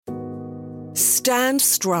Stand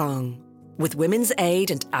Strong with Women's Aid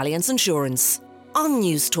and Allianz Insurance on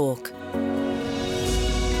News Talk.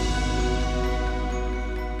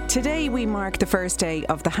 Today we mark the first day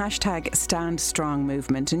of the hashtag Stand Strong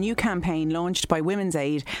movement, a new campaign launched by Women's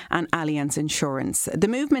Aid and Allianz Insurance. The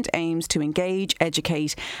movement aims to engage,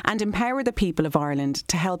 educate and empower the people of Ireland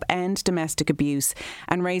to help end domestic abuse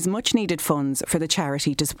and raise much needed funds for the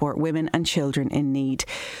charity to support women and children in need.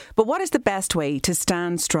 But what is the best way to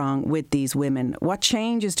stand strong with these women? What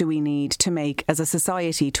changes do we need to make as a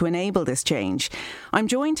society to enable this change? I'm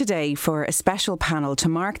joined today for a special panel to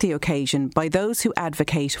mark the occasion by those who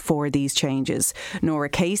advocate for these changes. Nora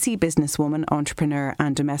Casey, businesswoman, entrepreneur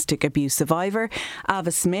and domestic abuse survivor, Ava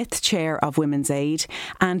Smith, Chair of Women's Aid,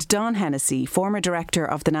 and Dawn Hennessy, former Director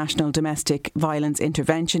of the National Domestic Violence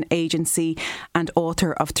Intervention Agency and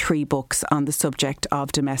author of 3 books on the subject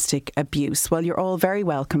of domestic abuse. Well, you're all very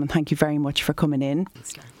welcome and thank you very much for coming in.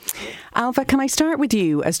 Alva, can I start with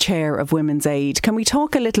you as Chair of Women's Aid? Can we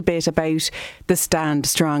talk a little bit about the Stand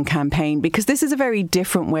Strong campaign? Because this is a very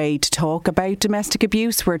different way to talk about domestic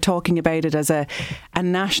abuse. We're talking about it as a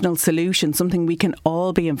national solution, something we can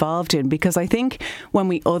all be involved in. Because I think when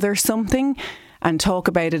we other something and talk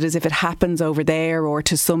about it as if it happens over there or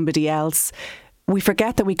to somebody else, we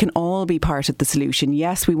forget that we can all be part of the solution.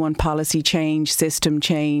 Yes, we want policy change, system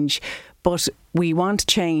change, but we want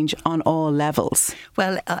change on all levels.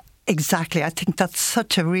 Well, exactly. I think that's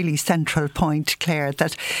such a really central point, Claire,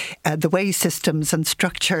 that the way systems and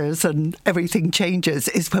structures and everything changes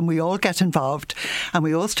is when we all get involved and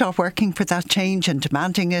we all start working for that change and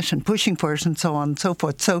demanding it and pushing for it and so on and so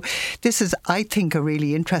forth. So this is, I think, a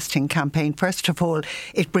really interesting campaign. First of all,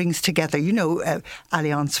 it brings together,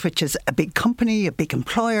 Allianz, which is a big company, a big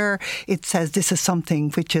employer. It says this is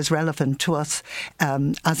something which is relevant to us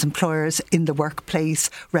as employers in the workplace,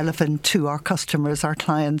 relevant to our customers, our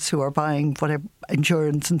clients who are buying whatever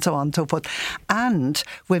insurance and so on and so forth, and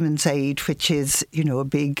Women's Aid, which is, a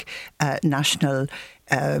big national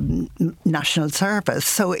service.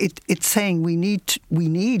 So it's saying we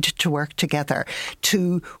need to work together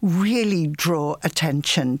to really draw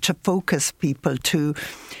attention, to focus people to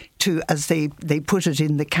as they put it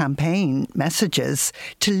in the campaign messages,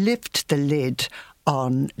 to lift the lid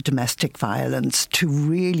on domestic violence, to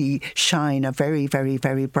really shine a very, very,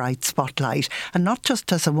 very bright spotlight, and not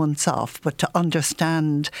just as a once-off, but to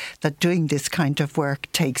understand that doing this kind of work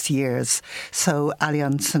takes years. So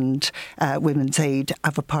Allianz and Women's Aid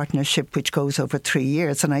have a partnership which goes over 3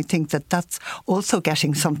 years, and I think that that's also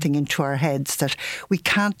getting something into our heads, that we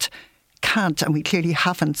can't, and we clearly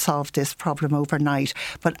haven't solved this problem overnight.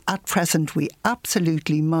 But at present, we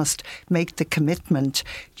absolutely must make the commitment,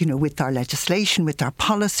 with our legislation, with our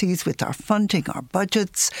policies, with our funding, our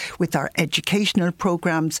budgets, with our educational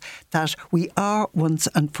programmes, that we are once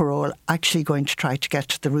and for all actually going to try to get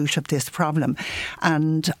to the root of this problem.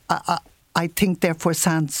 And I think, therefore,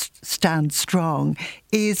 Stand Strong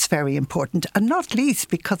is very important, and not least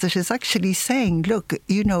because it is actually saying, look,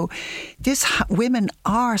 women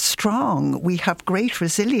are strong. We have great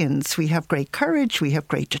resilience. We have great courage. We have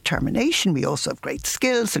great determination. We also have great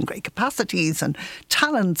skills and great capacities and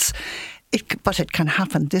talents. But it can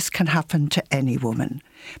happen. This can happen to any woman.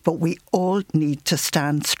 But we all need to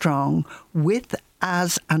stand strong with,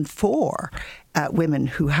 as and for women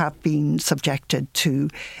who have been subjected to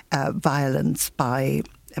violence by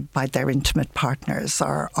their intimate partners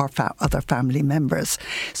or other family members.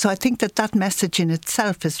 So I think that message in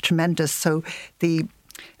itself is tremendous. So the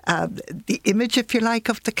image, if you like,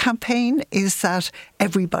 of the campaign is that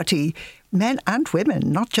everybody, men and women,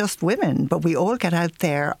 not just women, but we all get out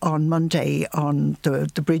there on Monday on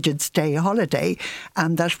the Bridget's Day holiday,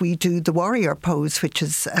 and that we do the warrior pose, which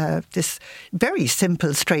is this very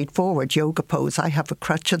simple, straightforward yoga pose. I have a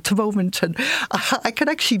crutch at the moment and I can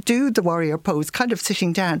actually do the warrior pose kind of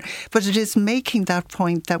sitting down, but it is making that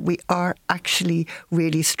point that we are actually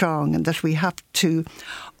really strong and that we have to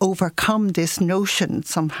overcome this notion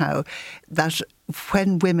somehow that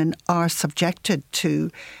when women are subjected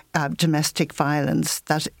to domestic violence,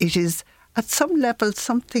 that it is at some level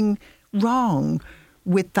something wrong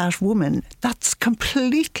with that woman. That's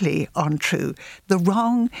completely untrue. The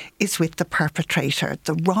wrong is with the perpetrator.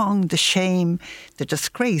 The wrong, the shame, the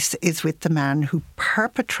disgrace is with the man who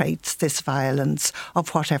perpetrates this violence of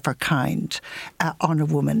whatever kind on a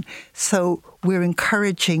woman. So we're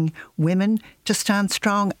encouraging women to stand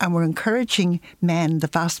strong, and we're encouraging men, the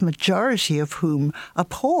vast majority of whom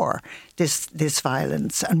abhor this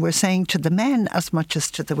violence. And we're saying to the men as much as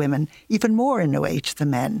to the women, even more in a way to the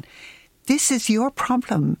men, This is your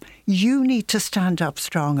problem. You need to stand up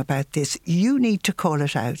strong about this. You need to call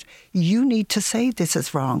it out. You need to say this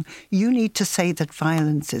is wrong. You need to say that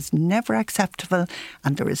violence is never acceptable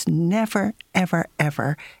and there is never, ever,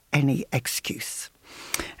 ever any excuse.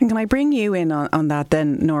 And can I bring you in on that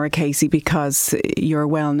then, Nora Casey, because you're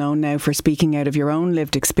well known now for speaking out of your own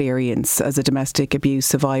lived experience as a domestic abuse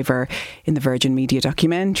survivor in the Virgin Media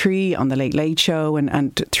documentary, on the Late Late Show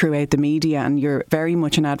and throughout the media, and you're very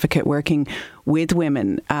much an advocate working with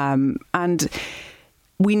women. And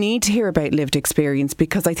we need to hear about lived experience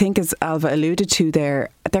because I think, as Ailbhe alluded to there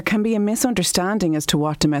can be a misunderstanding as to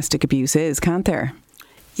what domestic abuse is, can't there?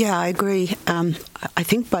 Yeah, I agree. I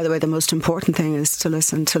think, by the way, the most important thing is to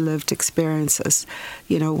listen to lived experiences.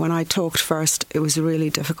 You know, when I talked first, it was a really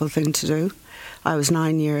difficult thing to do. I was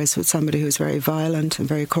 9 years with somebody who was very violent and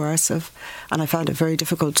very coercive, and I found it very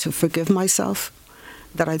difficult to forgive myself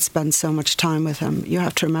that I'd spent so much time with him. You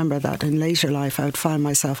have to remember that in later life I would find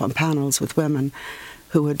myself on panels with women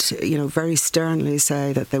who would, you know, very sternly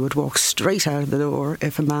say that they would walk straight out of the door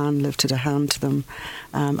if a man lifted a hand to them.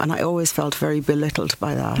 And I always felt very belittled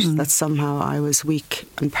by that, that somehow I was weak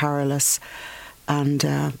and powerless. And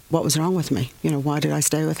what was wrong with me? You know, why did I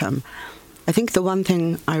stay with him? I think the one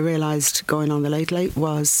thing I realised going on the Late Late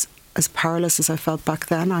was, as powerless as I felt back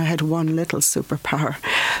then, I had one little superpower,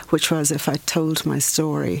 which was if I told my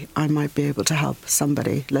story, I might be able to help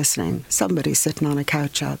somebody listening, somebody sitting on a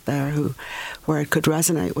couch out there where it could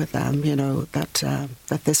resonate with them, you know,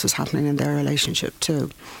 that this was happening in their relationship too.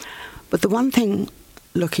 But the one thing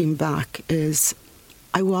looking back is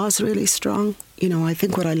I was really strong. You know, I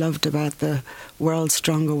think what I loved about the World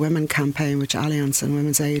Stronger Women campaign, which Allianz and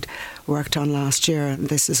Women's Aid worked on last year, and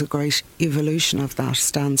this is a great evolution of that,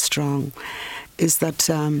 Stand Strong, is that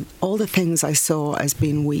all the things I saw as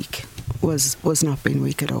being weak was not being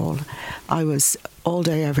weak at all. I was all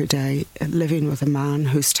day, every day, living with a man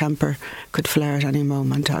whose temper could flare at any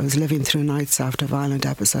moment. I was living through nights after violent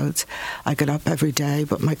episodes. I got up every day,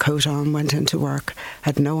 put my coat on, went into work,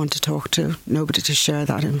 had no one to talk to, nobody to share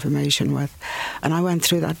that information with. And I went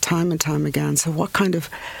through that time and time again. So what kind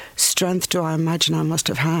of strength do I imagine I must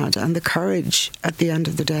have had? And the courage at the end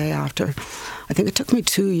of the day after, I think it took me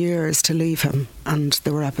 2 years to leave him. And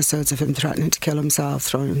there were episodes of him threatening to kill himself,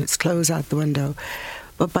 throwing his clothes out the window.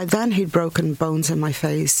 But by then he'd broken bones in my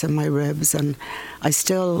face and my ribs, and I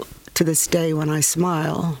still, to this day, when I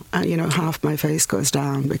smile, you know, half my face goes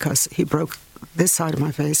down because he broke this side of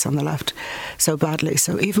my face on the left so badly.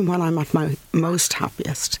 So even when I'm at my most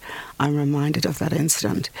happiest, I'm reminded of that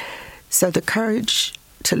incident. So the courage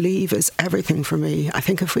to leave is everything for me. I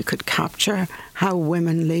think if we could capture how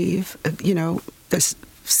women leave, you know, there's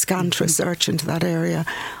scant research into that area.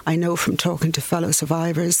 I know from talking to fellow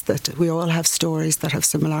survivors that we all have stories that have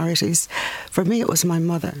similarities. For me, it was my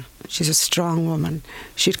mother. She's a strong woman.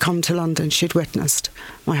 She'd come to London, she'd witnessed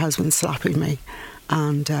my husband slapping me,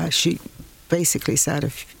 and she basically said,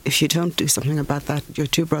 if you don't do something about that, your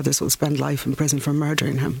two brothers will spend life in prison for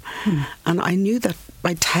murdering him. And I knew that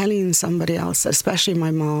by telling somebody else, especially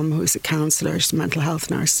my mom, who's a counsellor, she's a mental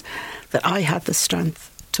health nurse, that I had the strength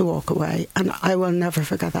to walk away. And I will never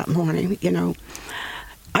forget that morning. You know,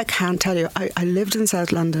 I can't tell you, I lived in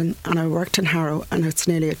South London and I worked in Harrow, and it's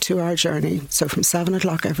nearly a 2-hour journey. So from 7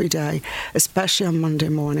 o'clock every day, especially on Monday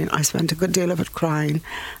morning, I spent a good deal of it crying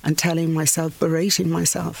and telling myself, berating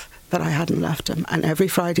myself that I hadn't left him. And every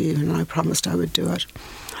Friday evening I promised I would do it.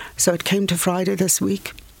 So it came to Friday this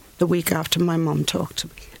week, the week after my mum talked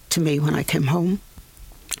to me when I came home.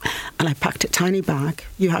 And I packed a tiny bag.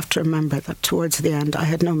 You have to remember that towards the end I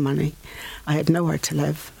had no money. I had nowhere to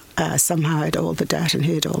live. Somehow I had all the debt and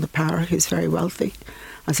he had all the power. He was very wealthy.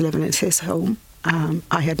 I was living in his home.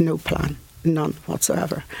 I had no plan, none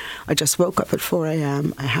whatsoever. I just woke up at 4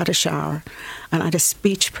 a.m. I had a shower and I had a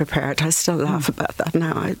speech prepared. I still laugh about that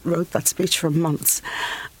now. I wrote that speech for months.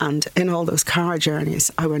 And in all those car journeys,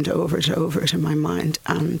 I went over it in my mind.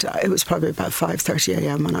 And it was probably about 5:30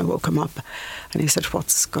 a.m. when I woke him up. And he said,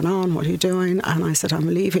 "What's going on? What are you doing?" And I said, "I'm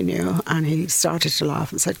leaving you." And he started to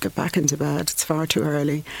laugh and said, "Get back into bed. It's far too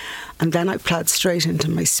early." And then I plowed straight into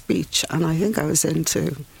my speech. And I think I was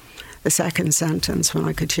into the second sentence when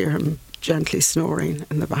I could hear him gently snoring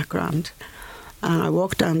in the background. And I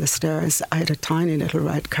walked down the stairs. I had a tiny little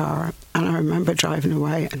red car, and I remember driving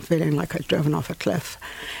away and feeling like I'd driven off a cliff.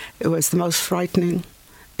 It was the most frightening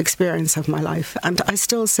experience of my life. And I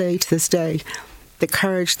still say to this day, the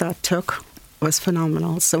courage that took was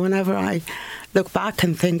phenomenal. So whenever I look back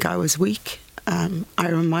and think I was weak, I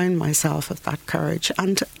remind myself of that courage.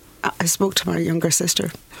 And I spoke to my younger sister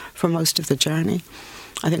for most of the journey.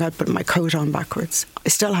 I think I put my coat on backwards. I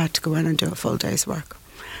still had to go in and do a full day's work.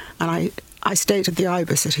 And I stayed at the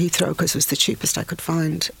Ibis at Heathrow because it was the cheapest I could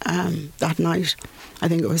find that night. I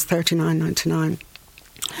think it was $39.99.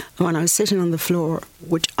 And when I was sitting on the floor,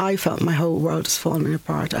 which I felt my whole world was falling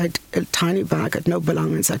apart, I had a tiny bag, I had no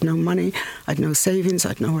belongings, I had no money, I had no savings, I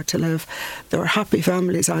had nowhere to live. There were happy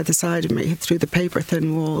families either side of me through the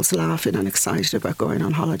paper-thin walls, laughing and excited about going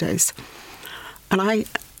on holidays. And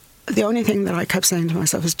the only thing that I kept saying to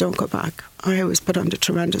myself is, don't go back. I was put under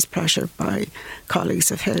tremendous pressure by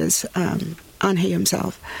colleagues of his, and he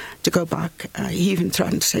himself, to go back. He even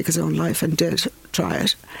threatened to take his own life and did try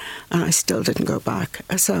it, and I still didn't go back.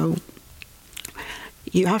 So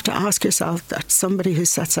you have to ask yourself that somebody who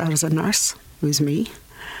sets out as a nurse, who's me,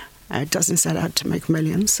 doesn't set out to make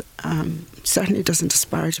millions, certainly doesn't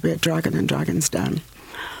aspire to be a dragon in Dragon's Den.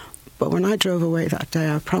 But when I drove away that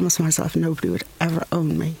day, I promised myself nobody would ever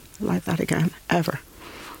own me like that again, ever.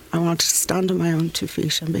 I wanted to stand on my own 2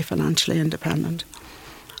 feet and be financially independent.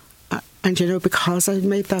 And, you know, because I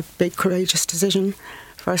made that big, courageous decision,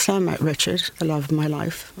 first I met Richard, the love of my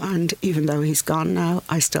life. And even though he's gone now,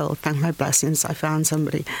 I still thank my blessings I found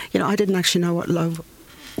somebody. You know, I didn't actually know what love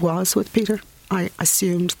was with Peter. I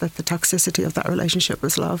assumed that the toxicity of that relationship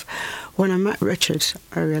was love. When I met Richard,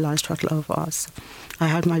 I realised what love was. I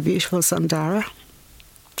had my beautiful son, Dara,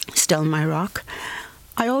 still my rock.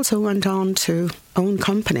 I also went on to own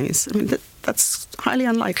companies. I mean, that's highly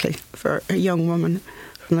unlikely for a young woman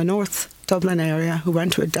from the North Dublin area who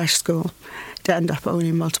went to a Desh school to end up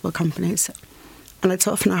owning multiple companies. And it's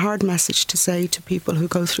often a hard message to say to people who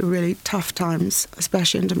go through really tough times,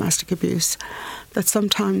 especially in domestic abuse, that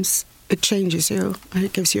sometimes it changes you and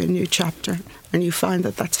it gives you a new chapter, and you find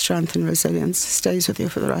that strength and resilience stays with you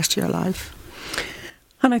for the rest of your life.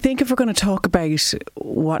 And I think if we're going to talk about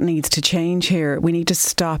what needs to change here, we need to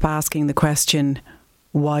stop asking the question,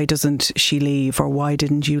 why doesn't she leave, or why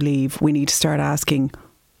didn't you leave? We need to start asking,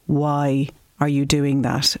 why are you doing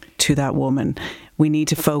that to that woman? We need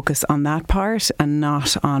to focus on that part and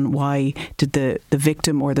not on why did the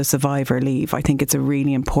victim or the survivor leave. I think it's a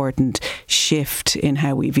really important shift in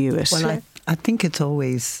how we view it. Well, I think it's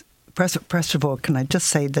always, first of all, can I just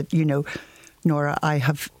say that, you know, Nora, I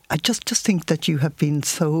just think that you have been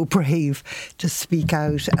so brave to speak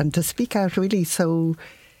out, and to speak out really so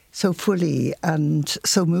fully and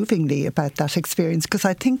so movingly about that experience, because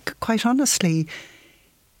I think, quite honestly,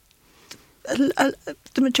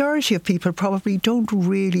 the majority of people probably don't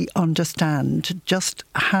really understand just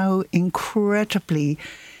how incredibly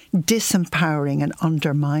disempowering and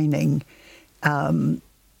undermining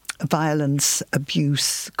violence,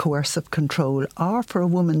 abuse, coercive control are for a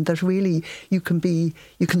woman. That really you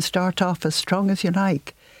can start off as strong as you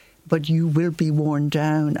like, but you will be worn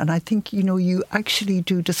down. And I think, you know, you actually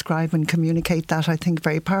do describe and communicate that, I think,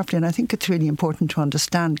 very powerfully. And I think it's really important to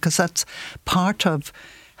understand, because that's part of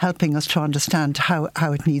helping us to understand how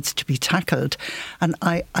it needs to be tackled. And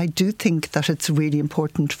I do think that it's really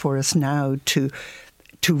important for us now to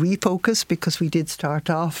refocus, because we did start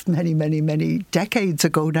off many decades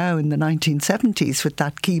ago now in the 1970s with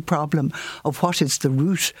that key problem of what is the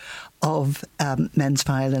root of men's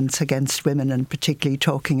violence against women, and particularly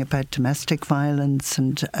talking about domestic violence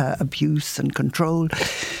and abuse and control,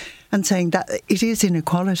 and saying that it is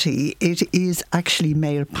inequality. It is actually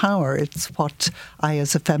male power. It's what I,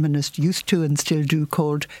 as a feminist, used to and still do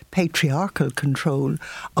called patriarchal control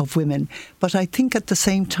of women. But I think at the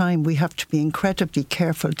same time we have to be incredibly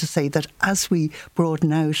careful to say that as we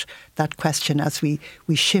broaden out that question, as we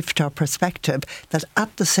shift our perspective, that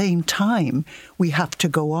at the same time we have to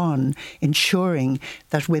go on ensuring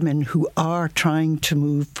that women who are trying to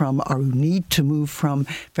move from, or who need to move from,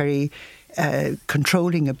 very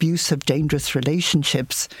controlling, abusive, dangerous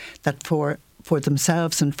relationships, that for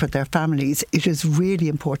themselves and for their families, it is really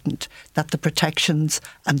important that the protections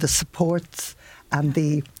and the supports and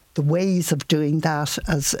the ways of doing that,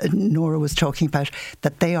 as Nora was talking about,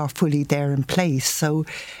 that they are fully there in place. So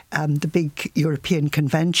the big European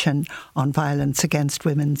Convention on Violence Against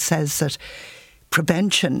Women says that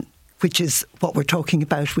prevention, which is what we're talking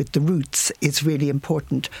about with the roots, is really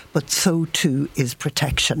important, but so too is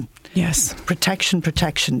protection. Yes.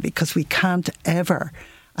 Protection, because we can't ever,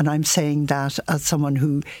 and I'm saying that as someone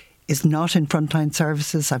who is not in frontline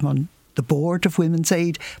services, I'm on the board of Women's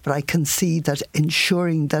Aid, but I can see that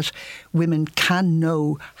ensuring that women can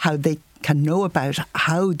know about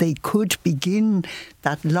how they could begin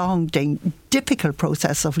that long, difficult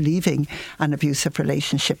process of leaving an abusive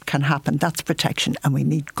relationship can happen. That's protection, and we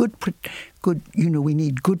need we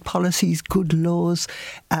need good policies, good laws,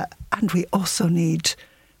 and we also need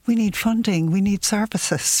We need funding, we need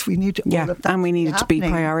services, we need all of that. And we need it to be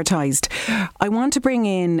prioritised. I want to bring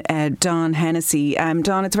in Dawn Hennessy.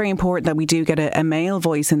 Dawn, it's very important that we do get a male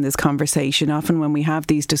voice in this conversation. Often when we have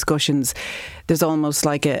these discussions, there's almost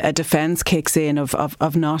like a defence kicks in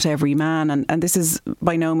of not every man. And this is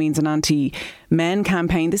by no means an anti-men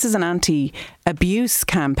campaign. This is an anti-abuse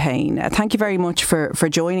campaign. Thank you very much for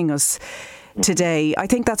joining us today. I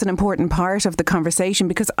think that's an important part of the conversation,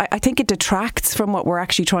 because I think it detracts from what we're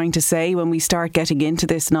actually trying to say when we start getting into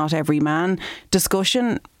this not every man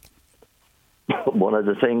discussion. One of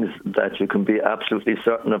the things that you can be absolutely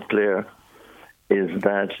certain of, Claire, is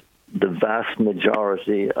that the vast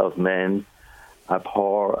majority of men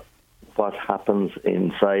abhor what happens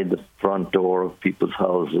inside the front door of people's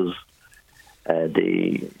houses.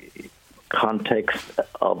 The context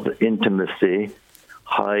of the intimacy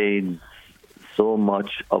hides so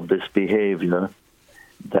much of this behaviour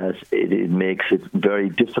that it makes it very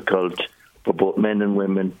difficult for both men and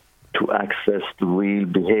women to access the real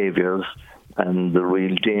behaviours and the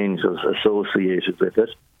real dangers associated with it.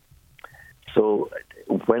 So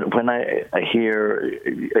when I hear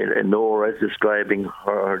Nora describing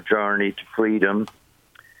her journey to freedom,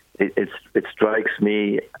 it strikes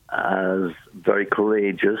me as very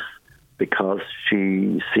courageous, because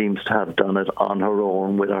she seems to have done it on her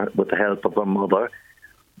own with the help of her mother,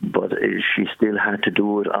 but she still had to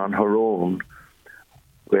do it on her own.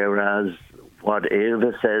 Whereas what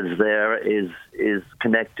Ailbhe says there is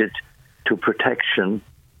connected to protection,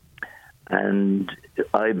 and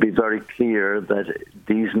I'd be very clear that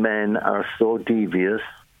these men are so devious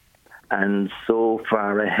and so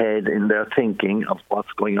far ahead in their thinking of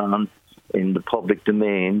what's going on in the public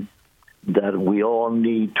domain that we all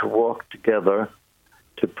need to work together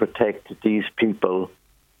to protect these people.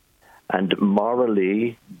 And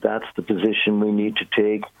morally, that's the position we need to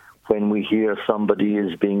take when we hear somebody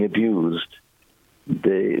is being abused.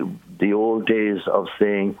 The old days of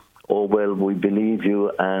saying, oh, well, we believe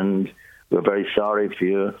you and we're very sorry for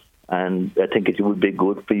you, and I think it would be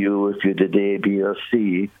good for you if you did A, B, or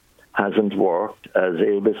C, hasn't worked. As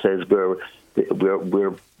Ailbhe says,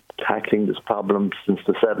 we're tackling this problem since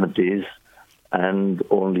the 70s, and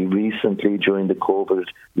only recently during the COVID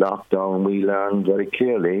lockdown we learned very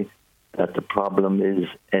clearly that the problem is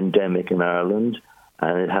endemic in Ireland,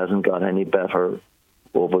 and it hasn't got any better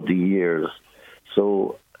over the years.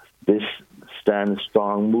 So this Stand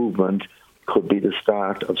Strong movement could be the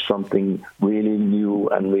start of something really new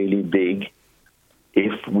and really big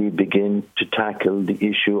if we begin to tackle the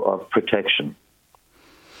issue of protection.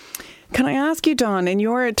 Can I ask you, Dawn, in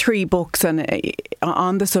your 3 books on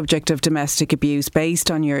the subject of domestic abuse,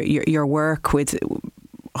 based on your work with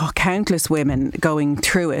countless women going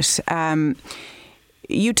through it,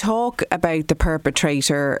 you talk about the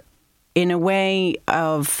perpetrator in a way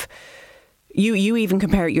of... You even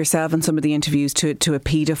compare it yourself in some of the interviews to a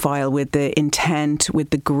paedophile, with the intent, with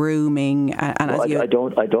the grooming. I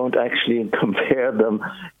don't actually compare them,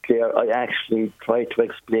 Claire. I actually try to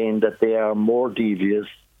explain that they are more devious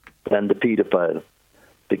than the paedophile,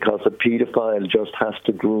 because a paedophile just has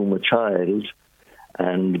to groom a child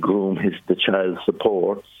and groom the child's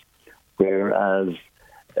supports, whereas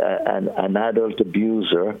an adult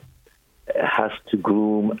abuser has to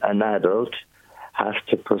groom an adult, has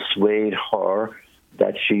to persuade her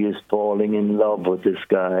that she is falling in love with this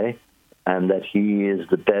guy and that he is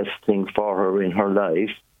the best thing for her in her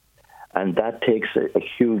life. And that takes a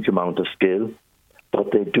huge amount of skill,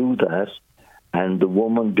 but they do that, and the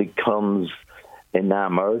woman becomes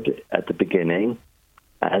enamored at the beginning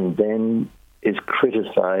and then is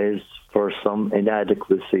criticized for some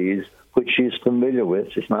inadequacies, which she's familiar with.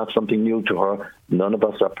 It's not something new to her. None of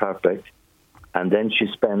us are perfect. And then she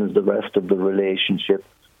spends the rest of the relationship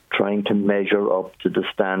trying to measure up to the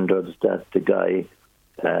standards that the guy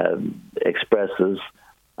expresses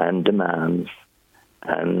and demands.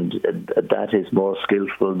 And that is more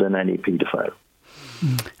skillful than any paedophile.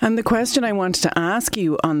 And the question I wanted to ask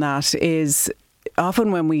you on that is,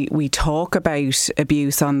 often when we talk about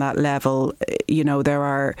abuse on that level, you know, there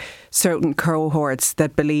are certain cohorts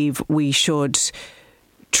that believe we should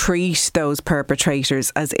treat those perpetrators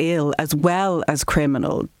as ill as well as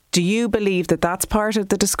criminal. Do you believe that that's part of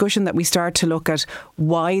the discussion, that we start to look at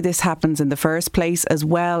why this happens in the first place, as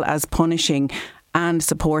well as punishing and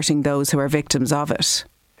supporting those who are victims of it?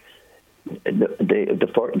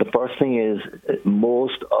 The first thing is,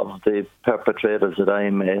 most of the perpetrators that I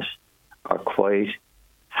met are quite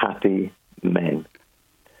happy men.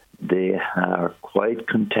 They are quite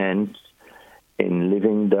content in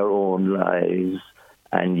living their own lives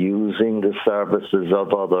and using the services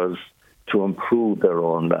of others to improve their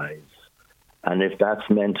own lives. And if that's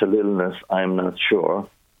mental illness, I'm not sure.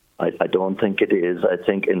 I don't think it is. I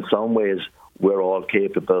think in some ways we're all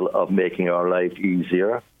capable of making our life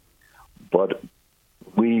easier. But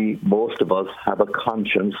most of us have a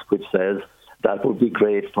conscience which says that would be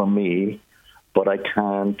great for me, but I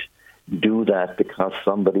can't do that because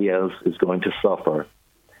somebody else is going to suffer.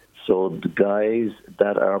 So the guys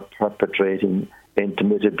that are perpetrating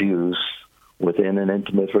intimate abuse within an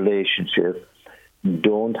intimate relationship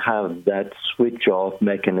don't have that switch-off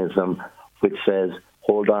mechanism which says,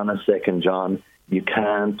 hold on a second, John, you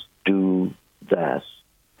can't do that.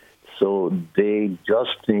 So they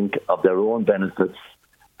just think of their own benefits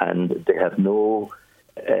and they have no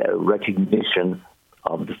recognition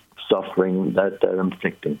of the suffering that they're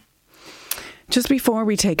inflicting. Just before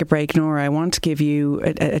we take a break, Nora, I want to give you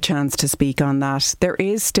a chance to speak on that. There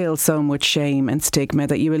is still so much shame and stigma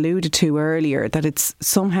that you alluded to earlier, that it's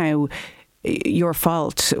somehow your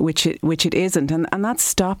fault, which it isn't. And that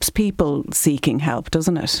stops people seeking help,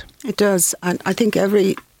 doesn't it? It does. And I think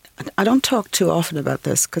I don't talk too often about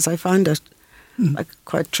this because I find it like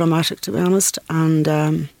quite traumatic, to be honest.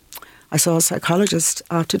 And I saw a psychologist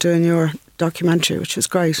after doing your documentary, which was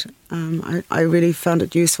great. I really found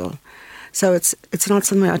it useful. So it's not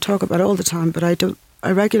something I talk about all the time, but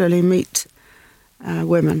I regularly meet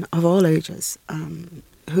women of all ages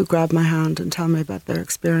who grab my hand and tell me about their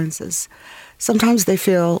experiences. Sometimes they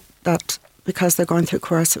feel that because they're going through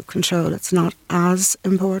coercive control, it's not as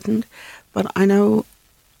important. But I know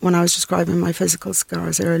when I was describing my physical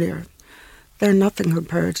scars earlier, they're nothing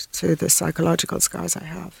compared to the psychological scars I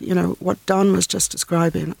have. You know, what Don was just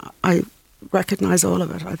describing, I recognise all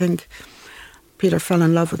of it. I think Peter fell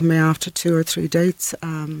in love with me after 2 or 3 dates,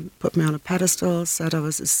 put me on a pedestal, said I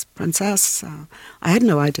was his princess. I had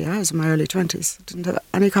no idea. I was in my early 20s. Didn't have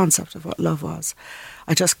any concept of what love was.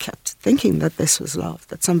 I just kept thinking that this was love,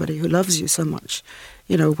 that somebody who loves you so much,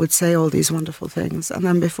 you know, would say all these wonderful things. And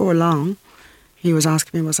then before long, he was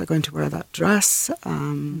asking me, was I going to wear that dress?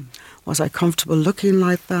 Was I comfortable looking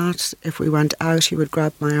like that? If we went out, he would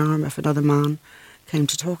grab my arm if another man came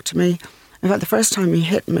to talk to me. In fact, the first time he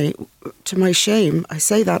hit me, to my shame, I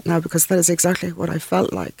say that now because that is exactly what I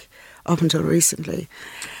felt like up until recently.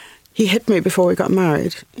 He hit me before we got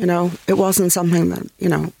married, you know. It wasn't something that, you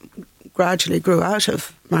know, gradually grew out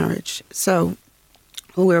of marriage. So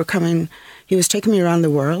when we were coming, he was taking me around the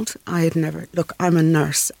world. Look, I'm a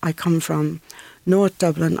nurse. I come from North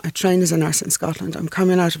Dublin. I trained as a nurse in Scotland. I'm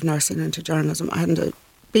coming out of nursing into journalism. I hadn't a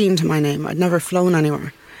bean to my name. I'd never flown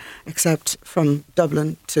anywhere except from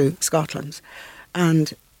Dublin to Scotland.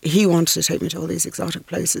 And he wanted to take me to all these exotic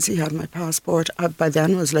places. He had my passport. I, by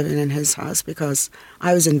then, was living in his house because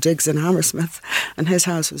I was in digs in Hammersmith and his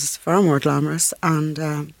house was far more glamorous.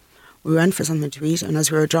 And we went for something to eat. And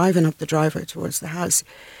as we were driving up the driveway towards the house,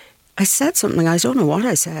 I said something. I don't know what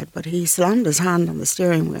I said, but he slammed his hand on the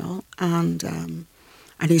steering wheel and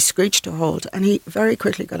he screeched to halt. And he very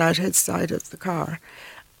quickly got out his side of the car.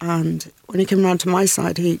 And when he came round to my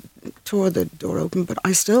side, he tore the door open, but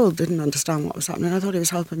I still didn't understand what was happening. I thought he was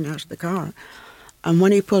helping me out of the car. And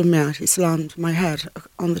when he pulled me out, he slammed my head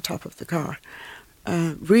on the top of the car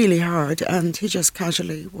really hard. And he just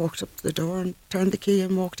casually walked up to the door and turned the key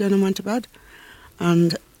and walked in and went to bed.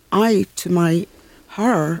 And I, to my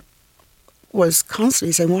horror, was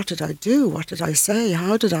constantly saying, what did I do? What did I say?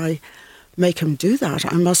 How did I make him do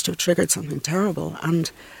that? I must have triggered something terrible. And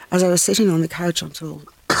as I was sitting on the couch until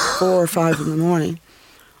 4 or 5 in the morning,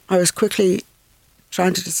 I was quickly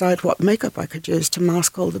trying to decide what makeup I could use to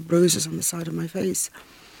mask all the bruises on the side of my face.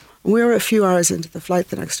 We were a few hours into the flight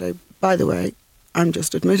the next day. By the way, I'm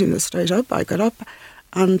just admitting this straight up. I got up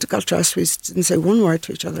and got dressed. We didn't say one word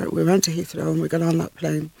to each other. We went to Heathrow and we got on that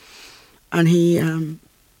plane. And he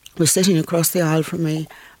was sitting across the aisle from me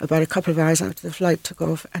about a couple of hours after the flight took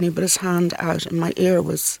off, and he put his hand out, and my ear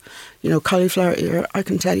was, you know, cauliflower ear, I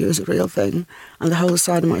can tell you is a real thing, and the whole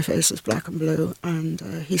side of my face was black and blue, and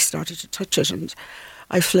he started to touch it, and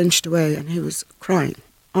I flinched away, and he was crying,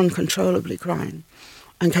 uncontrollably crying,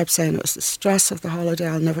 and kept saying it was the stress of the holiday,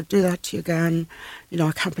 I'll never do that to you again, you know,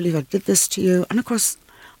 I can't believe I did this to you. And of course,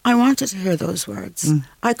 I wanted to hear those words.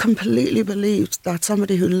 I completely believed that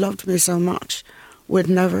somebody who loved me so much would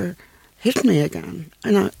never hit me again.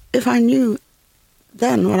 And if I knew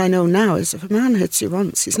then what I know now is if a man hits you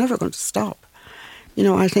once, he's never going to stop. You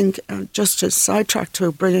know, I think just to sidetrack to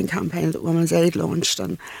a brilliant campaign that Women's Aid launched,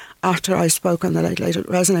 and after I spoke on the Late Late, it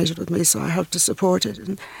resonated with me, so I helped to support it.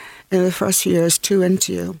 And in the first few years, Too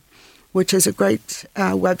Into You, which is a great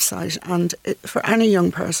website, and for any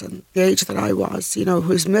young person, the age that I was, you know,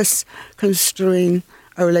 who's misconstruing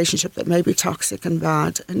a relationship that may be toxic and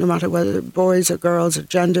bad, no matter whether they're boys or girls or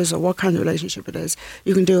genders or what kind of relationship it is,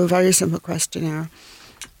 you can do a very simple questionnaire.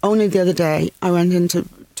 Only the other day, I went in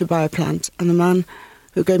to buy a plant, and the man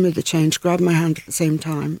who gave me the change grabbed my hand at the same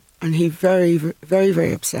time, and he very, very,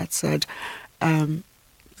 very upset said,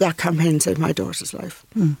 that campaign saved my daughter's life.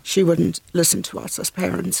 She wouldn't listen to us as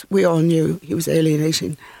parents. We all knew he was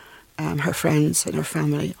alienating her friends and her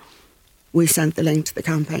family. We sent the link to the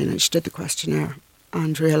campaign, and she did the questionnaire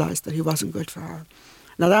and realised that he wasn't good for her.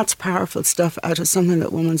 Now that's powerful stuff out of something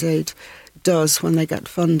that Women's Aid does when they get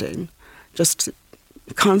funding, just to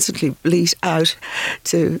constantly bleat out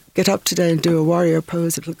to get up today and do a warrior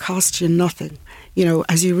pose. It'll cost you nothing. You know,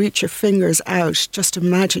 as you reach your fingers out, just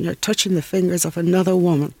imagine you're touching the fingers of another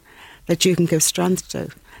woman that you can give strength to.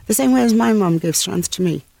 The same way as my mum gave strength to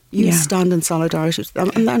me. You stand in solidarity with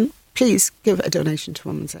them, and then please give a donation to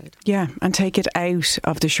Women's Aid. Yeah, and take it out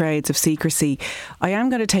of the shrouds of secrecy. I am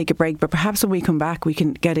going to take a break, but perhaps when we come back we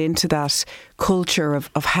can get into that culture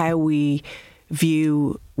of how we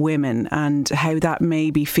view women and how that may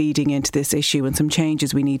be feeding into this issue and some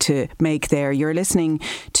changes we need to make there. You're listening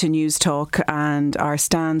to News Talk and our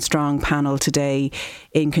Stand Strong panel today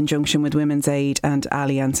in conjunction with Women's Aid and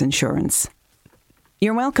Allianz Insurance.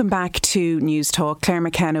 You're welcome back to News Talk. Claire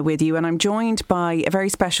McKenna with you, and I'm joined by a very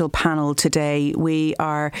special panel today. We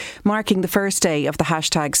are marking the first day of the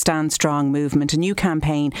hashtag Stand Strong movement, a new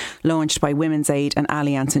campaign launched by Women's Aid and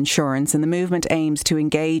Allianz Insurance, and the movement aims to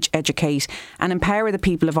engage, educate and empower the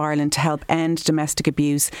people of Ireland to help end domestic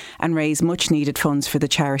abuse and raise much needed funds for the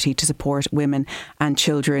charity to support women and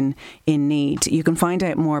children in need. You can find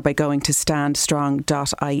out more by going to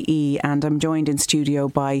standstrong.ie, and I'm joined in studio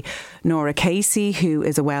by Nora Casey, who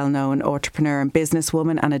is a well-known entrepreneur and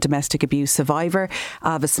businesswoman and a domestic abuse survivor,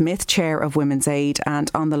 Alva Smith, Chair of Women's Aid, and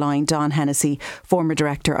on the line Don Hennessy, former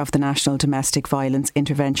Director of the National Domestic Violence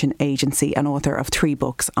Intervention Agency and author of 3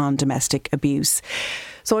 books on domestic abuse.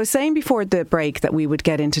 So I was saying before the break that we would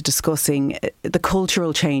get into discussing the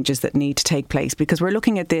cultural changes that need to take place, because we're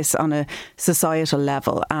looking at this on a societal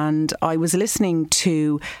level. And I was listening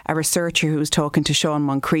to a researcher who was talking to Sean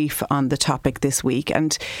Moncrief on the topic this week,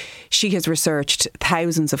 and she has researched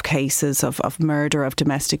thousands of cases of murder, of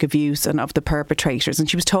domestic abuse and of the perpetrators. And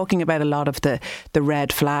she was talking about a lot of the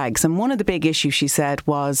red flags. And one of the big issues, she said,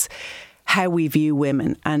 was how we view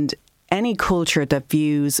women, and any culture that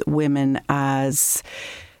views women as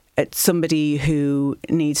somebody who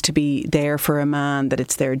needs to be there for a man, that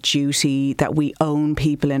it's their duty, that we own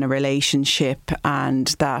people in a relationship and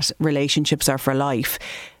that relationships are for life,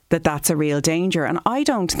 that's a real danger. And I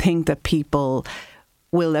don't think that people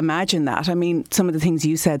will imagine that. I mean, some of the things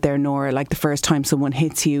you said there, Nora, like the first time someone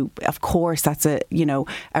hits you, of course that's a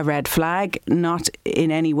red flag, not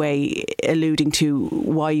in any way alluding to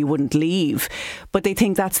why you wouldn't leave, but they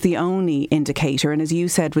think that's the only indicator. And as you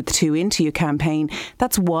said with the Too Into You campaign,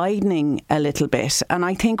 that's widening a little bit. And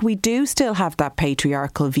I think we do still have that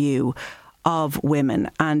patriarchal view of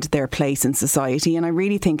women and their place in society. And I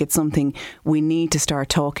really think it's something we need to start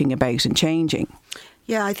talking about and changing.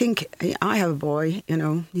 Yeah, I think I have a boy,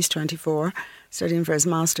 he's 24, studying for his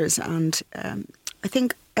master's, and I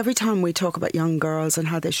think every time we talk about young girls and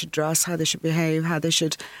how they should dress, how they should behave, how they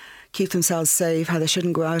should keep themselves safe, how they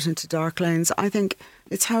shouldn't go out into dark lanes, I think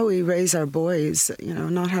it's how we raise our boys,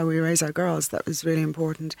 not how we raise our girls. That was really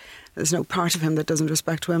important. There's no part of him that doesn't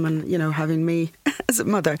respect women, having me as a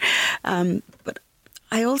mother. But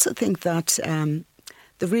I also think that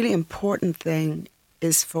the really important thing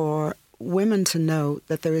is for women to know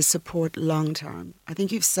that there is support long term. I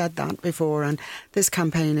think you've said that before, and this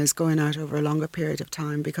campaign is going out over a longer period of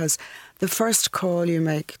time, because the first call you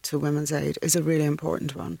make to Women's Aid is a really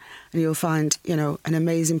important one, and you'll find an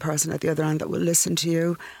amazing person at the other end that will listen to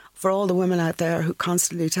you. For all the women out there who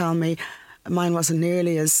constantly tell me mine wasn't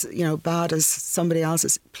nearly as bad as somebody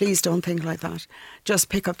else's, please don't think like that. Just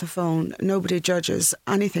pick up the phone. Nobody judges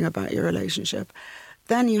anything about your relationship.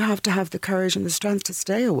 Then you have to have the courage and the strength to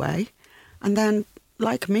stay away. And then,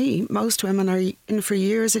 like me, most women are in for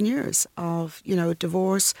years and years of,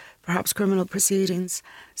 divorce, perhaps criminal proceedings.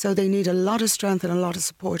 So they need a lot of strength and a lot of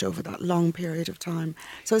support over that long period of time.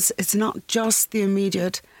 So it's not just the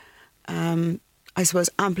immediate,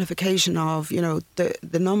 amplification of,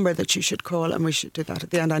 the number that you should call, and we should do that at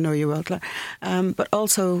the end. I know you will, Claire. But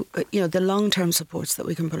also, the long-term supports that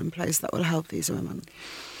we can put in place that will help these women.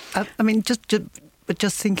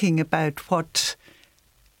 Just thinking about what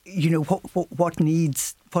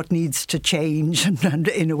needs to change, and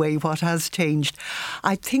in a way what has changed.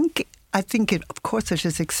 I think of course it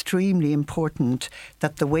is extremely important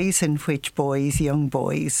that the ways in which young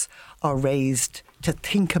boys are raised to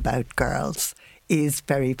think about girls is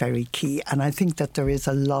very, very key. And I think that there is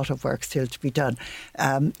a lot of work still to be done.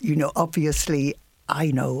 Obviously,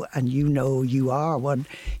 I know, and you are one,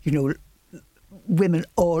 women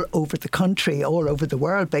all over the country, all over the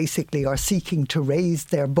world, basically, are seeking to raise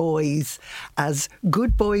their boys as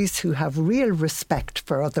good boys who have real respect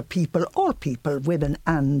for other people, all people, women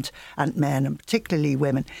and men, and particularly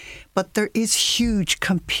women. But there is huge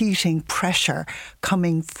competing pressure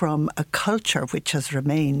coming from a culture which has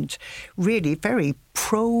remained really very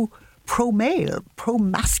pro-male,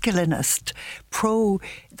 pro-masculinist,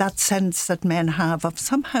 that sense that men have of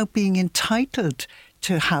somehow being entitled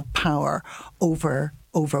to have power over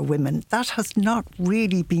women. That has not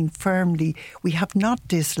really been we have not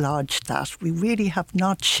dislodged that. We really have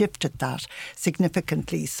not shifted that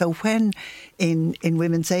significantly. So when in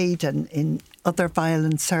Women's Aid and in other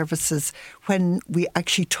violence services, when we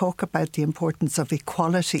actually talk about the importance of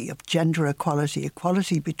equality, of gender equality,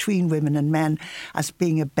 equality between women and men as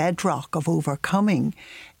being a bedrock of overcoming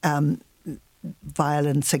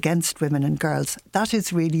violence against women and girls, that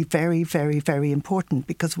is really very, very, very important,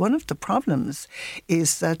 because one of the problems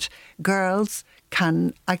is that girls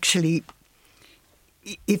can actually,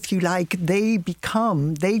 if you like, they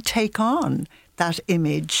take on that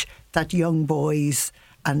image that young boys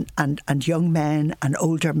and young men and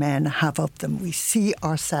older men have of them. We see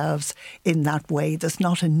ourselves in that way. There's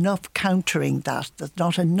not enough countering that. There's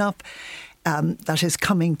not enough that is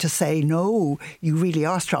coming to say, no, you really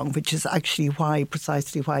are strong, which is actually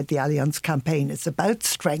precisely why the Allianz campaign is about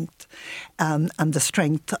strength and the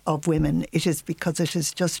strength of women. It is because it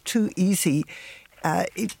is just too easy.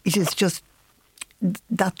 It is just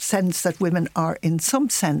that sense that women are, in some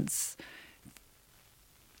sense,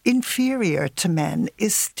 inferior to men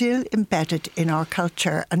is still embedded in our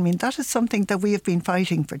culture. I mean, that is something that we have been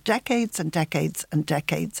fighting for decades and decades and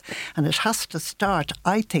decades. And it has to start,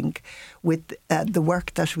 I think, with the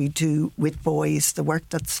work that we do with boys, the work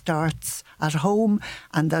that starts at home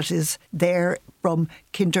and that is there from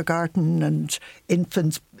kindergarten and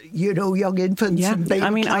infants, young infants and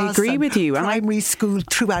baby class. I agree with you. Primary school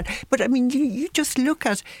throughout. But I mean, you just look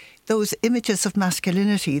at those images of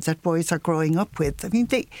masculinity that boys are growing up with. I mean,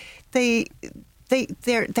 they're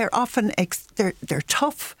often they're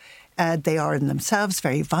tough. They are in themselves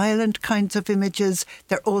very violent kinds of images.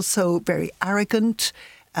 They're also very arrogant.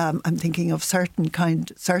 I'm thinking of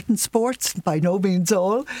certain sports, by no means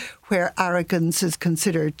all, where arrogance is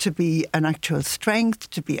considered to be an actual strength,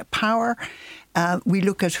 to be a power. We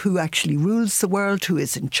look at who actually rules the world, who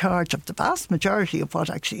is in charge of the vast majority of what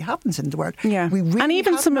actually happens in the world. Yeah, and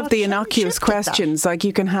even some of the innocuous questions, like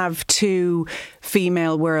you can have two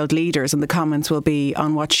female world leaders and the comments will be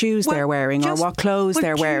on what shoes they're wearing or what clothes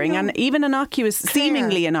they're wearing, and even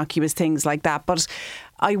seemingly innocuous things like that. But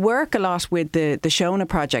I work a lot with the Shona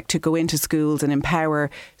Project to go into schools and empower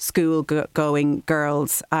school-going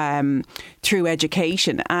girls through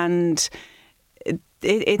education. And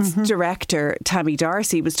its director, Tammy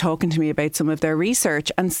Darcy, was talking to me about some of their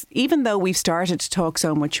research. And even though we've started to talk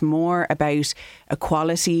so much more about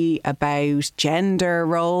equality, about gender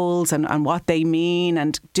roles and what they mean,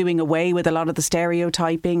 and doing away with a lot of the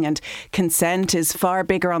stereotyping, and consent is far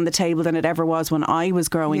bigger on the table than it ever was when I was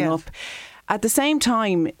growing up. At the same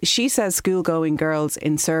time, she says school-going girls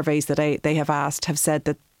in surveys that they have asked have said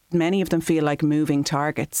that many of them feel like moving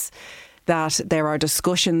targets, that there are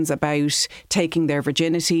discussions about taking their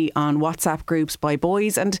virginity on WhatsApp groups by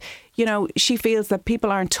boys. And, she feels that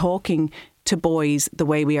people aren't talking to boys the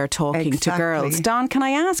way we are talking to girls. Don, can I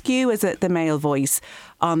ask you as the male voice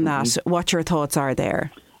on that, what your thoughts are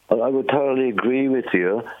there? Well, I would totally agree with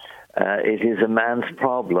you. It is a man's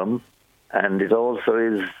problem. And it also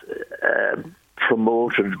is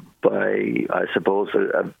promoted by, I suppose,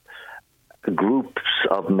 groups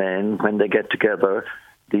of men when they get together.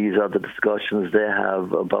 These are the discussions they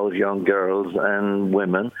have about young girls and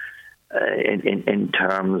women in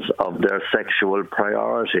terms of their sexual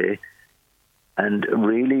priority. And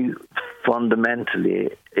really,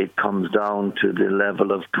 fundamentally, it comes down to the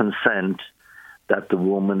level of consent that the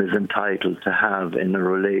woman is entitled to have in a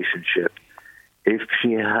relationship. If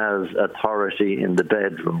she has authority in the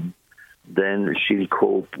bedroom, then she'll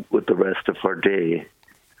cope with the rest of her day.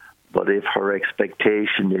 But if her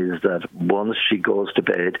expectation is that once she goes to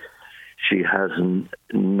bed, she has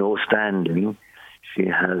no standing, she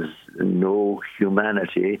has no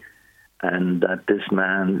humanity, and that this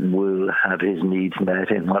man will have his needs met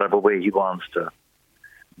in whatever way he wants to,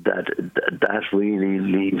 that really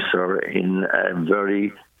leaves her in a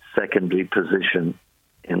very secondary position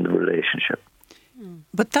in the relationship.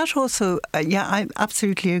 But that also, I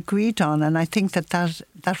absolutely agree, Don, and I think that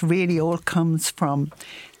that really all comes from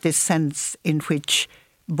this sense in which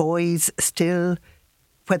boys still,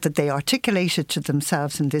 whether they articulate it to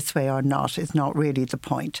themselves in this way or not, is not really the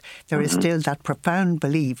point. There is still that profound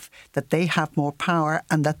belief that they have more power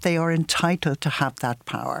and that they are entitled to have that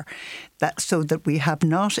power. So that we have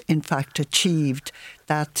not, in fact, achieved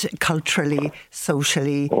that culturally,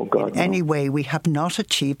 socially, in any way, we have not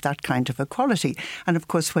achieved that kind of equality. And of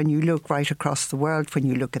course, when you look right across the world, when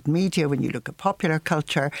you look at media, when you look at popular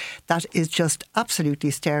culture, that is just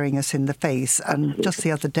absolutely staring us in the face. And just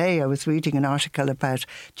the other day, I was reading an article about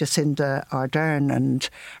Jacinda Ardern and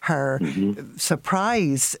her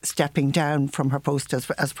surprise stepping down from her post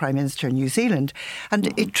as Prime Minister in New Zealand.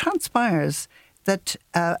 And it transpires that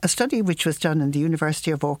a study which was done in the University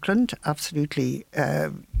of Auckland, absolutely,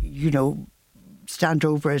 stand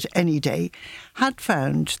over it any day, had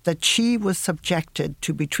found that she was subjected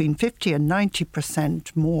to between 50 and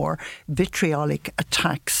 90% more vitriolic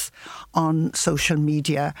attacks on social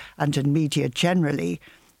media and in media generally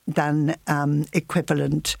than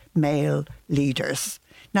equivalent male leaders.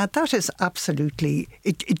 Now, that is absolutely,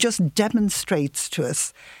 it just demonstrates to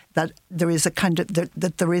us that there is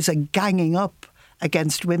that there is a ganging up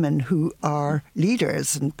against women who are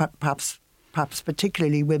leaders, and perhaps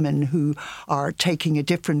particularly women who are taking a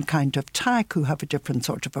different kind of tack, who have a different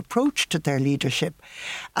sort of approach to their leadership.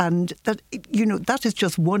 And that, that is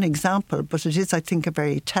just one example, but it is, I think, a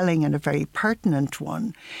very telling and a very pertinent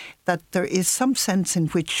one, that there is some sense in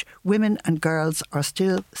which women and girls are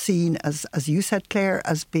still seen, as you said, Claire,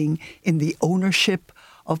 as being in the ownership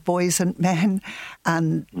of boys and men,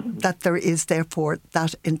 and that there is therefore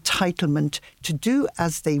that entitlement to do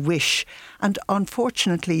as they wish. And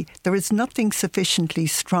unfortunately, there is nothing sufficiently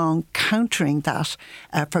strong countering that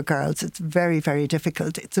for girls. It's very, very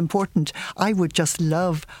difficult. It's important. I would just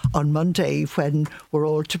love on Monday, when we're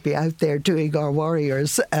all to be out there doing our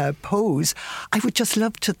warriors pose, I would just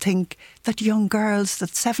love to think that young girls,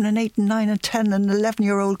 that 7 and 8 and 9 and 10 and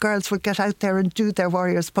 11-year-old girls will get out there and do their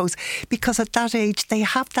warriors pose, because at that age they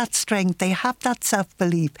have that strength, they have that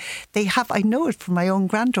self-belief, they have, I know it from my own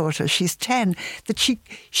granddaughter, she's 10, that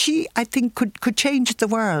she I think could change the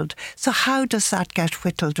world. So how does that get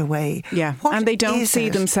whittled away? Yeah, and they don't see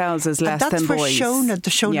themselves as less than boys. That's where Shona,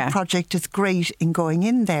 the Shona project is great in going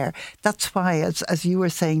in there. That's why, as you were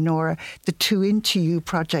saying, Nora, the 2 Into You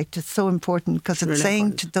project is so important, because it's really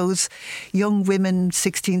saying to those young women,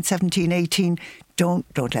 16, 17, 18, don't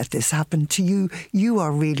let this happen to you. You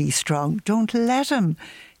are really strong. Don't let them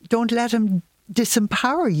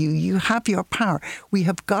disempower you. You have your power. We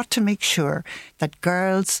have got to make sure that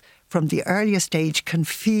girls from the earliest age can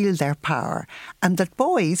feel their power, and that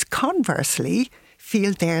boys, conversely,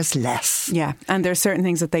 feel theirs less. Yeah, and there are certain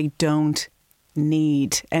things that they don't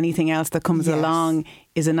need. Anything else that comes along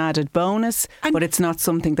is an added bonus, but it's not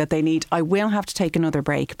something that they need. I will have to take another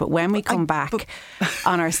break, but when we come back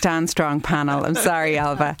on our Stand Strong panel, I'm sorry,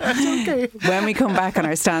 Alva. That's okay. When we come back on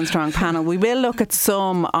our Stand Strong panel, we will look at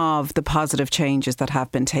some of the positive changes that have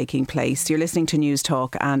been taking place. You're listening to News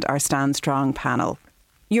Talk and our Stand Strong panel.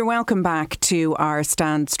 You're welcome back to our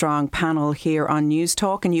Stand Strong panel here on News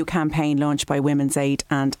Talk, a new campaign launched by Women's Aid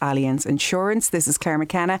and Allianz Insurance. This is Claire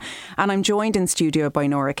McKenna, and I'm joined in studio by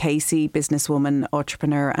Nora Casey, businesswoman,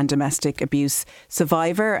 entrepreneur and domestic abuse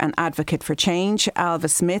survivor and advocate for change, Alva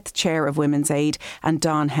Smith, chair of Women's Aid, and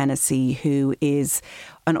Dawn Hennessy, who is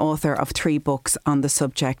an author of 3 books on the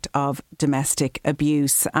subject of domestic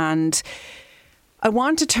abuse. And I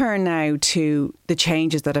want to turn now to the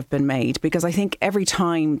changes that have been made, because I think every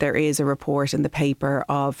time there is a report in the paper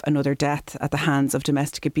of another death at the hands of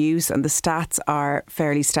domestic abuse, and the stats are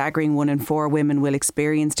fairly staggering, 1 in 4 women will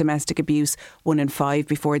experience domestic abuse, 1 in 5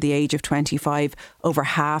 before the age of 25. Over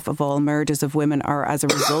half of all murders of women are as a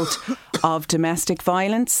result of domestic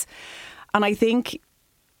violence. And I think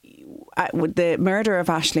with the murder of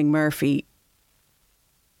Aisling Murphy,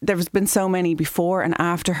 there's been so many before and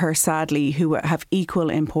after her, sadly, who have equal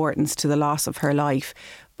importance to the loss of her life.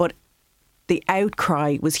 But the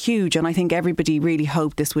outcry was huge, and I think everybody really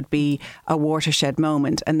hoped this would be a watershed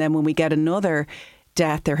moment. And then when we get another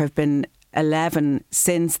death, there have been 11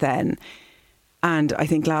 since then. And I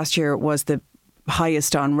think last year was the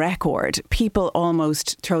highest on record. People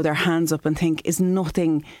almost throw their hands up and think, is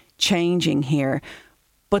nothing changing here?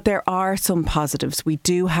 But there are some positives. We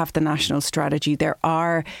do have the national strategy. There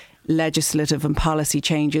are legislative and policy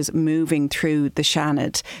changes moving through the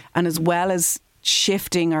Seanad. And as well as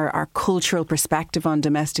shifting our cultural perspective on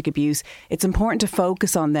domestic abuse, it's important to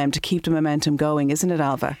focus on them to keep the momentum going, isn't it,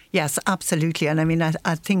 Alva? Yes, absolutely. And I mean,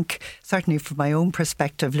 I think certainly from my own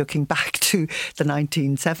perspective, looking back to the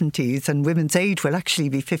 1970s, and Women's Aid will actually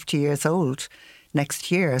be 50 years old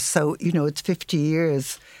next year. So, it's 50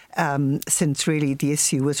 years since really the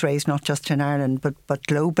issue was raised, not just in Ireland, but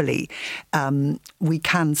globally. We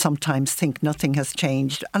can sometimes think nothing has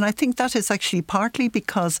changed. And I think that is actually partly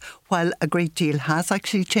because while a great deal has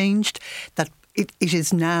actually changed, that it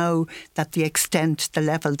is now that the extent, the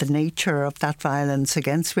level, the nature of that violence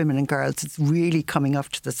against women and girls is really coming up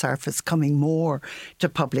to the surface, coming more to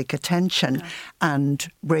public attention. Yeah. And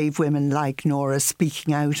brave women like Nora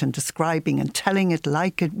speaking out and describing and telling it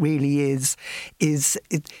like it really is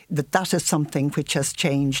that is something which has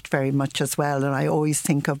changed very much as well. And I always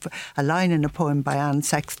think of a line in a poem by Anne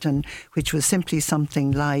Sexton, which was simply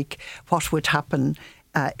something like, what would happen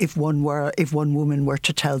if one woman were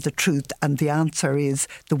to tell the truth? And the answer is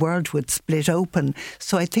the world would split open.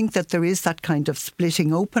 So I think that there is that kind of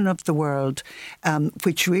splitting open of the world,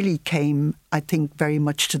 which really came, I think, very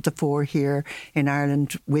much to the fore here in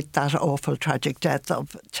Ireland with that awful tragic death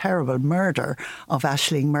of terrible murder of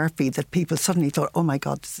Aisling Murphy, that people suddenly thought, oh my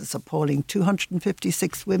God, this is appalling.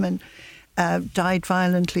 256 women died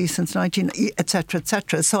violently since etc.,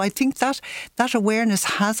 etc. So I think that awareness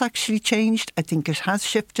has actually changed. I think it has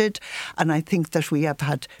shifted, and I think that we have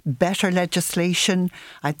had better legislation.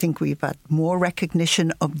 I think we've had more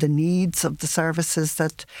recognition of the needs of the services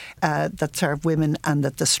that serve women, and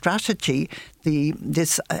that the strategy, the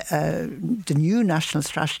new national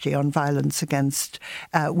strategy on violence against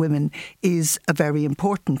women is a very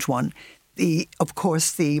important one. Of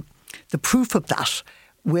course, the proof of that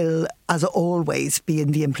will, as always, be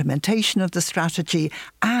in the implementation of the strategy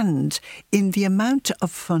and in the amount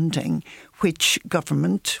of funding which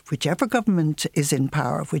government, whichever government is in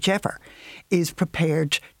power, whichever, is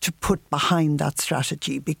prepared to put behind that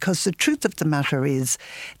strategy. Because the truth of the matter is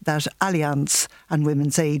that Allianz and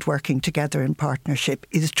Women's Aid working together in partnership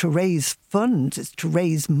is to raise funds, is to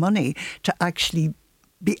raise money to actually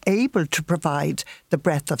be able to provide the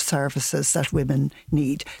breadth of services that women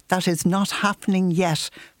need. That is not happening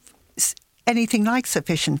yet anything like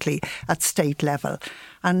sufficiently at state level.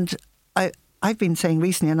 And I've been saying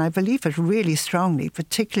recently, and I believe it really strongly,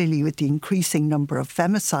 particularly with the increasing number of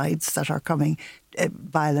femicides that are coming,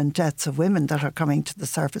 violent deaths of women that are coming to the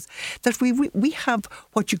surface, that we have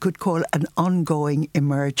what you could call an ongoing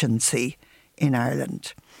emergency in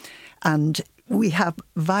Ireland. And we have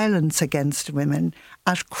violence against women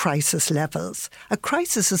at crisis levels. A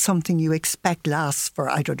crisis is something you expect lasts for,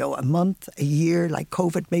 I don't know, a month, a year, like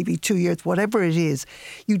COVID, maybe 2 years, whatever it is.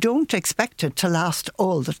 You don't expect it to last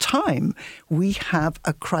all the time. We have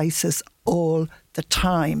a crisis all the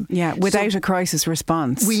time. Yeah, without a crisis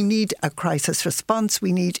response. We need a crisis response.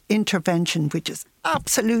 We need intervention, which is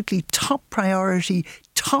absolutely top priority,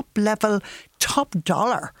 top level, top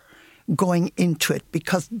dollar going into it,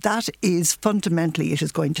 because that is fundamentally, it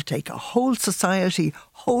is going to take a whole society,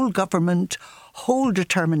 whole government, whole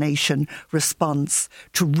determination response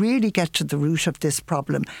to really get to the root of this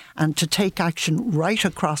problem and to take action right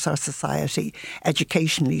across our society,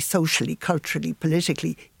 educationally, socially, culturally,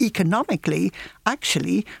 politically, economically.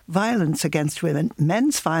 Actually, violence against women,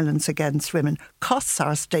 men's violence against women, costs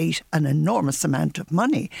our state an enormous amount of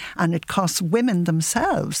money, and it costs women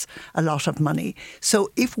themselves a lot of money. So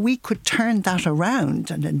if we could turn that around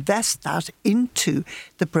and invest that into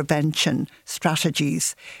the prevention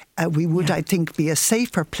strategies, we would, I think, be a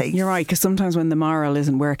safer place. You're right, because sometimes when the moral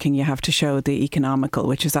isn't working, you have to show the economical,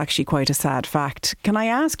 which is actually quite a sad fact. Can I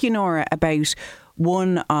ask you, Nora, about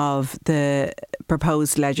one of the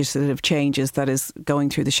proposed legislative changes that is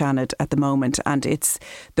going through the Seanad at the moment, and it's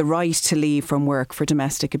the right to leave from work for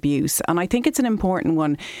domestic abuse. And I think it's an important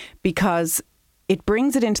one because it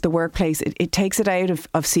brings it into the workplace. It takes it out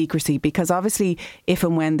of secrecy, because obviously if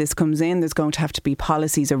and when this comes in, there's going to have to be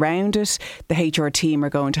policies around it. The HR team are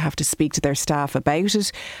going to have to speak to their staff about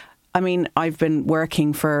it. I mean, I've been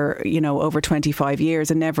working for, over 25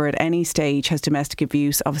 years and never at any stage has domestic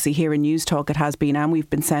abuse. Obviously here in News Talk it has been, and we've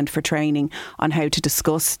been sent for training on how to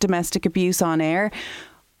discuss domestic abuse on air.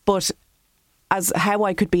 But as how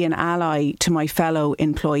I could be an ally to my fellow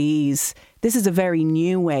employees, this is a very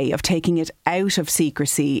new way of taking it out of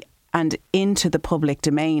secrecy and into the public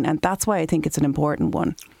domain. And that's why I think it's an important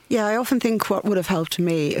one. Yeah, I often think what would have helped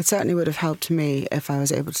me, it certainly would have helped me if I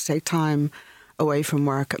was able to take time away from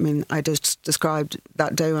work. I mean, I just described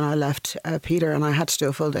that day when I left Peter and I had to do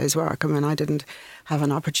a full day's work. I mean, I didn't have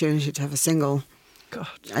an opportunity to have a single,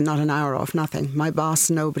 and not an hour off, nothing. My boss,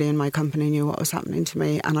 nobody in my company knew what was happening to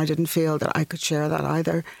me, and I didn't feel that I could share that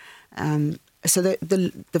either. So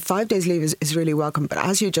the 5 days leave is really welcome. But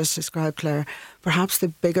as you just described, Claire, perhaps the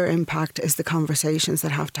bigger impact is the conversations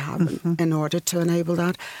that have to happen in order to enable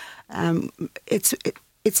that.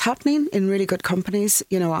 it's happening in really good companies.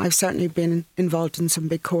 You know, I've certainly been involved in some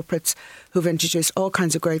big corporates who've introduced all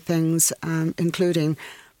kinds of great things, including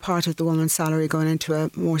part of the woman's salary going into a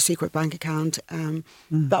more secret bank account.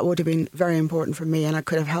 That would have been very important for me, and it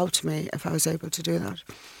could have helped me if I was able to do that.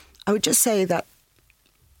 I would just say that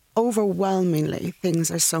overwhelmingly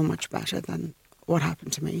things are so much better than what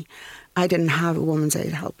happened to me. I didn't have a women's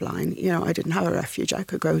aid helpline. You know, I didn't have a refuge I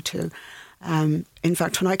could go to. In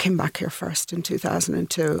fact, when I came back here first in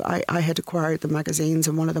 2002, I had acquired the magazines,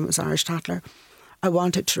 and one of them was Irish Tatler. I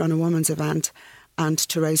wanted to run a women's event and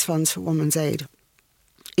to raise funds for Women's Aid.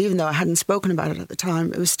 Even though I hadn't spoken about it at the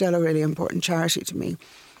time, it was still a really important charity to me.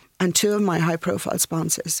 And two of my high-profile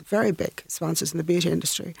sponsors, very big sponsors in the beauty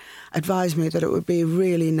industry, advised me that it would be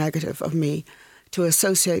really negative of me to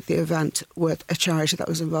associate the event with a charity that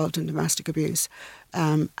was involved in domestic abuse.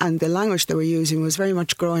 And the language they were using was very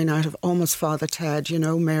much growing out of almost Father Ted, you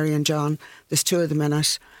know, Mary and John. There's two of them in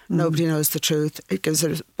it. Nobody knows the truth. It gives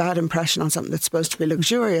a bad impression on something that's supposed to be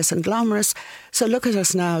luxurious and glamorous. So look at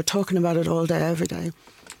us now, talking about it all day, every day.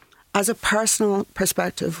 As a personal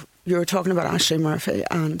perspective, you were talking about Ashling Murphy,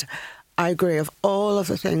 and I agree, of all of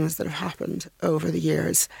the things that have happened over the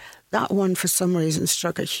years, that one for some reason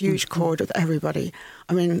struck a huge chord with everybody.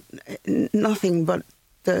 I mean, nothing but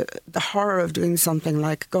the horror of doing something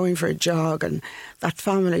like going for a jog and that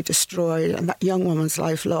family destroyed and that young woman's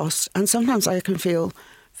life lost. And sometimes I can feel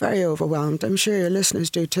very overwhelmed. I'm sure your listeners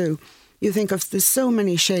do too. You think of there's so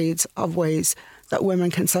many shades of ways that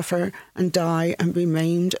women can suffer and die and be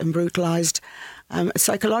maimed and brutalised,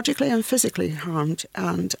 psychologically and physically harmed.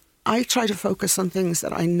 And I try to focus on things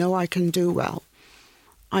that I know I can do well.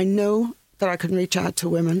 I know that I can reach out to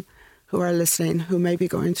women who are listening, who may be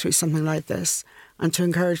going through something like this, and to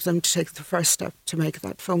encourage them to take the first step to make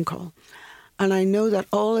that phone call. And I know that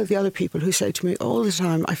all of the other people who say to me all the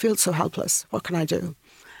time, I feel so helpless, what can I do?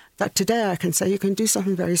 That today I can say you can do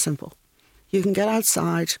something very simple. You can get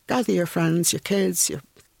outside, gather your friends, your kids, your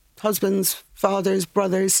husbands, fathers,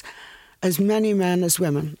 brothers, as many men as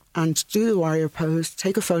women, and do the warrior pose,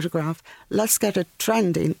 take a photograph. Let's get it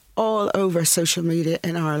trending all over social media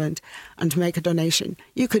in Ireland and make a donation.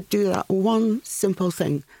 You could do that one simple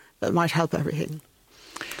thing that might help everything.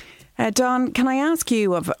 Dawn, can I ask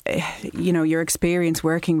you of, your experience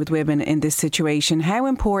working with women in this situation, how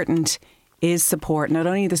important is support, not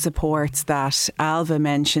only the supports that Ailbhe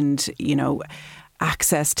mentioned,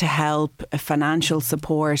 access to help, financial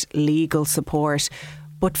support, legal support,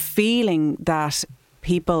 but feeling that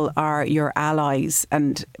people are your allies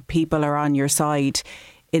and people are on your side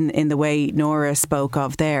in the way Nora spoke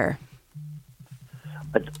of there?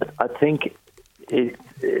 I think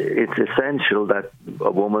it's essential that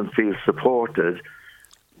a woman feels supported,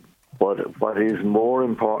 but what is more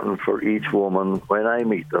important for each woman when I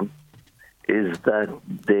meet them is that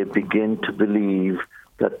they begin to believe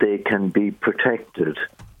that they can be protected.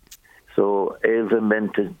 So Ailbhe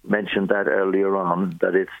mentioned that earlier on,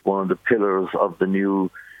 that it's one of the pillars of the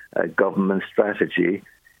new government strategy,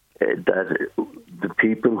 that the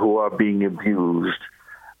people who are being abused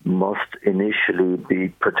must initially be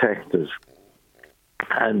protected.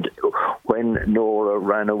 And when Nora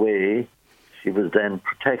ran away, she was then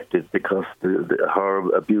protected because her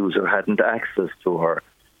abuser hadn't access to her.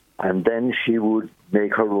 And then she would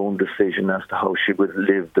make her own decision as to how she would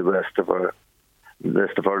live the rest of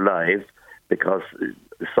her life, because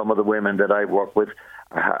some of the women that I work with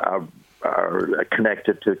are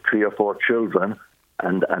connected to 3 or 4 children,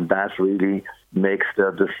 and that really makes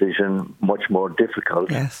their decision much more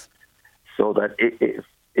difficult. Yes. So that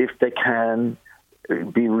if they can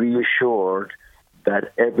be reassured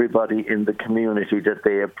that everybody in the community that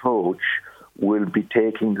they approach will be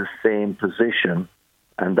taking the same position,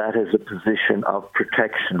 and that is a position of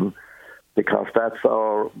protection, because that's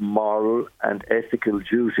our moral and ethical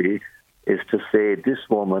duty, is to say this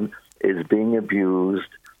woman is being abused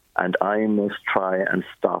and I must try and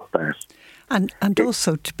stop that. And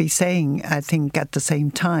also to be saying, I think at the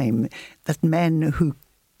same time, that men who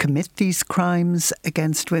commit these crimes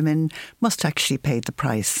against women must actually pay the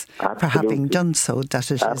price for having done so,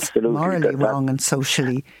 that it is morally wrong and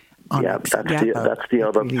socially unacceptable. Yeah, that's the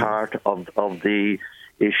other part of the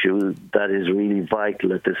issue that is really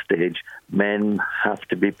vital at this stage. Men have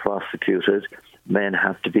to be prosecuted, men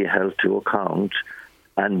have to be held to account,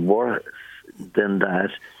 and worse than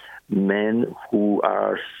that, men who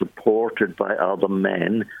are supported by other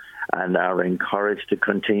men and are encouraged to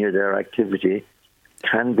continue their activity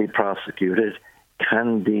can be prosecuted,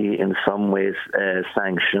 can be in some ways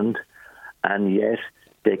sanctioned, and yet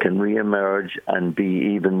they can re-emerge and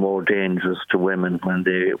be even more dangerous to women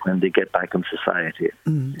when they get back in society.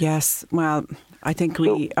 Yes, well, I think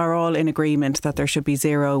we are all in agreement that there should be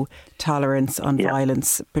zero tolerance on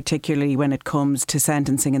violence, particularly when it comes to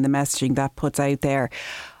sentencing and the messaging that puts out there.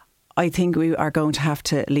 I think we are going to have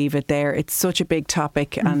to leave it there. It's such a big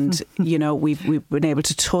topic, and you know, we've been able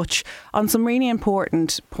to touch on some really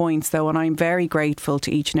important points, though, and I'm very grateful to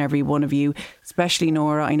each and every one of you, especially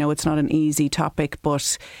Nora. I know it's not an easy topic,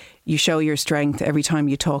 but you show your strength every time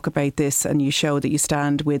you talk about this, and you show that you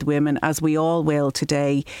stand with women, as we all will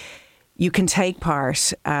today. You can take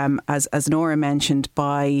part, as Nora mentioned,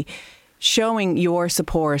 by showing your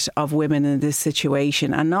support of women in this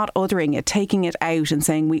situation and not othering it, taking it out and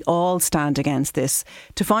saying we all stand against this.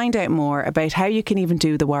 To find out more about how you can even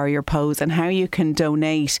do the warrior pose and how you can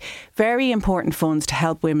donate very important funds to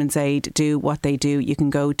help Women's Aid do what they do, you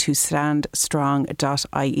can go to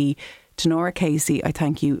standstrong.ie. To Nora Casey, I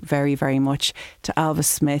thank you very, very much. To Alva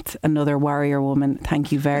Smith, another warrior woman,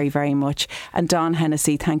 thank you very, very much. And Don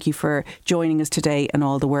Hennessy, thank you for joining us today and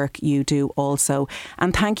all the work you do also.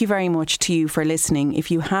 And thank you very much to you for listening.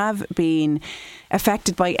 If you have been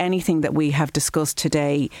affected by anything that we have discussed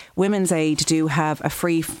today, Women's Aid do have a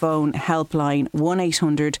free phone helpline,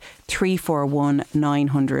 1800 341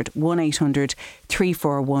 900, 1800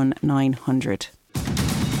 341 900.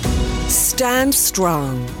 Stand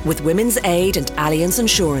Strong with Women's Aid and Allianz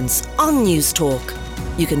Insurance on News Talk.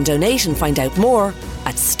 You can donate and find out more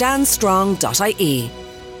at standstrong.ie.